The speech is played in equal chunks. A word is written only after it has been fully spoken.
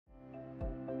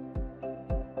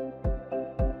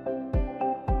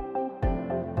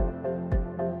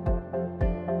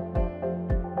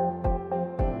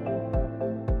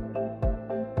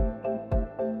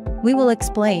We will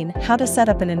explain how to set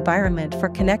up an environment for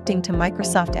connecting to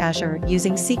Microsoft Azure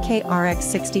using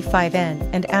CK-RX65N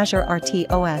and Azure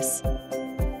RTOS.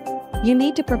 You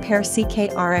need to prepare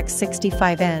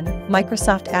CK-RX65N,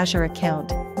 Microsoft Azure account,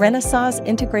 Renesas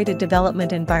Integrated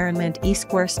Development Environment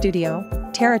eSquare Studio,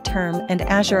 Terraterm and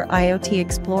Azure IoT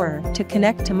Explorer to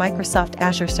connect to Microsoft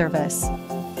Azure Service.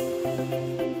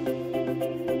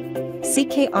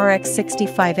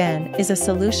 CK-RX65N is a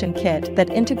solution kit that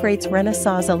integrates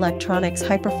Renesas Electronics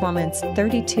high-performance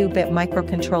 32-bit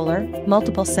microcontroller,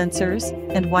 multiple sensors,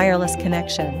 and wireless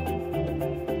connection.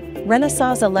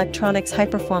 Renesas Electronics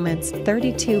high-performance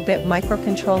 32-bit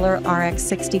microcontroller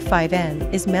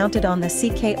RX65N is mounted on the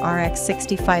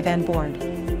CK-RX65N board.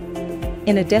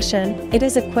 In addition, it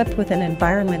is equipped with an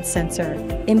environment sensor,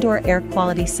 indoor air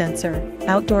quality sensor,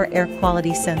 outdoor air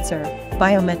quality sensor,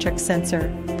 biometric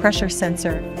sensor, pressure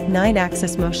sensor,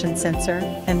 9-axis motion sensor,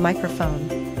 and microphone.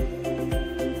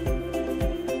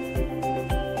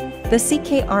 The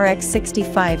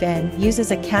CK-RX65N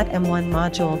uses a Cat-M1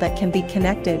 module that can be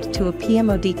connected to a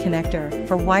PMOD connector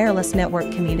for wireless network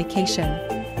communication.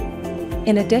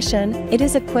 In addition, it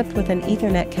is equipped with an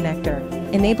Ethernet connector,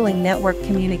 enabling network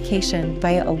communication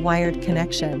via a wired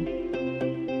connection.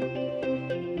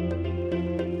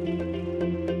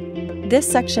 This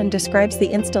section describes the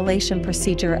installation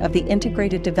procedure of the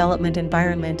Integrated Development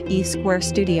Environment eSquare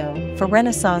Studio for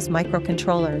Renesas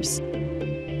microcontrollers.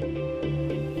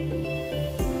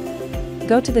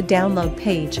 Go to the download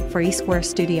page for eSquare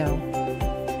Studio.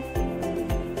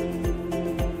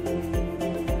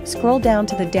 Scroll down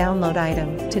to the download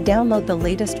item to download the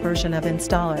latest version of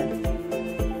installer.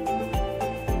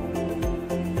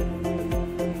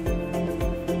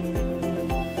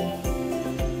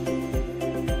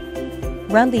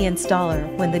 Run the installer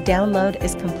when the download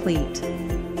is complete.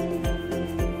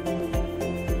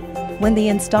 When the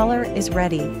installer is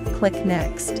ready, click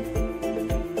Next.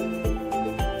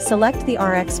 Select the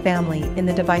RX family in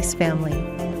the device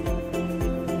family.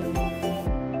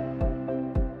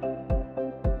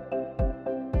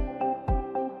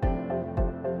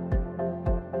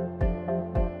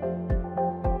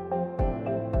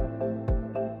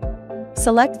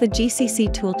 Select the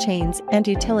GCC Toolchains and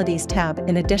Utilities tab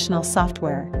in Additional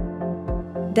Software.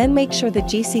 Then make sure the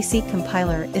GCC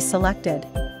compiler is selected.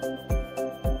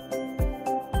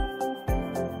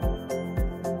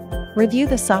 Review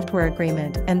the software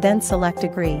agreement and then select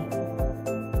Agree.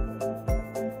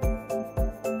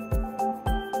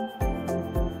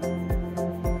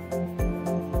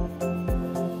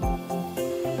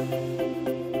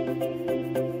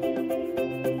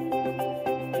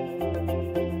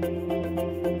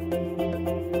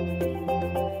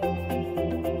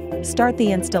 Start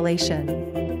the installation.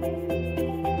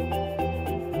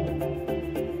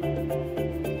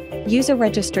 User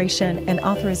registration and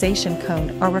authorization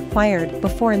code are required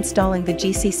before installing the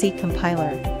GCC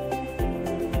compiler.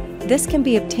 This can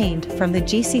be obtained from the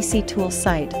GCC Tools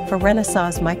site for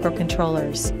Renesas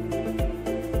microcontrollers.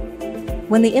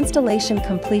 When the installation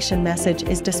completion message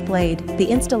is displayed, the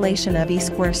installation of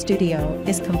eSquare Studio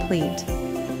is complete.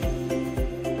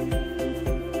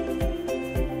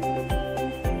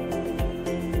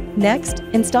 Next,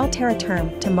 install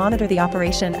Terraterm to monitor the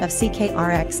operation of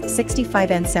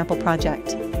CK-RX65N sample project.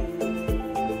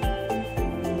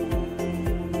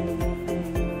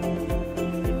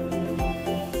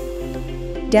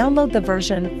 Download the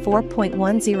version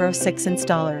 4.106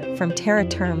 installer from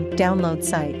Terraterm download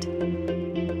site.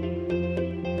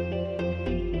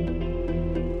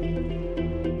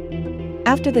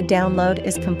 After the download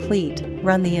is complete,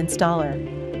 run the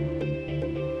installer.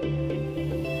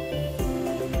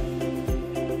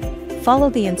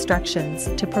 Follow the instructions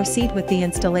to proceed with the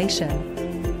installation.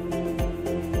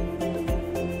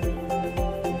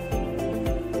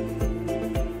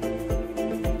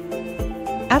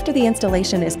 After the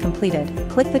installation is completed,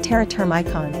 click the Terraterm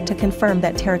icon to confirm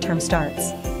that Terraterm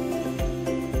starts.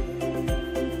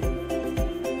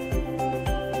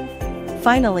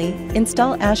 Finally,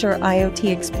 install Azure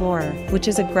IoT Explorer, which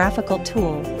is a graphical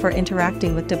tool for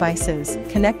interacting with devices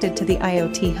connected to the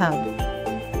IoT Hub.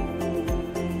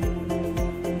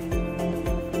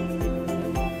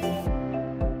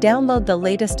 Download the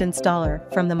latest installer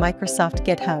from the Microsoft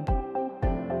GitHub.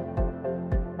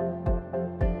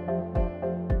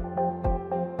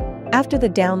 After the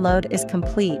download is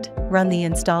complete, run the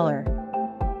installer.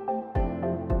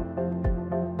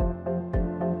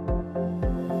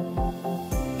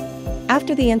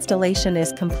 After the installation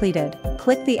is completed,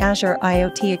 click the Azure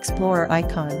IoT Explorer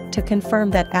icon to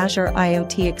confirm that Azure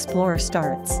IoT Explorer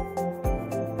starts.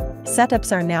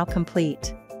 Setups are now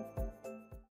complete.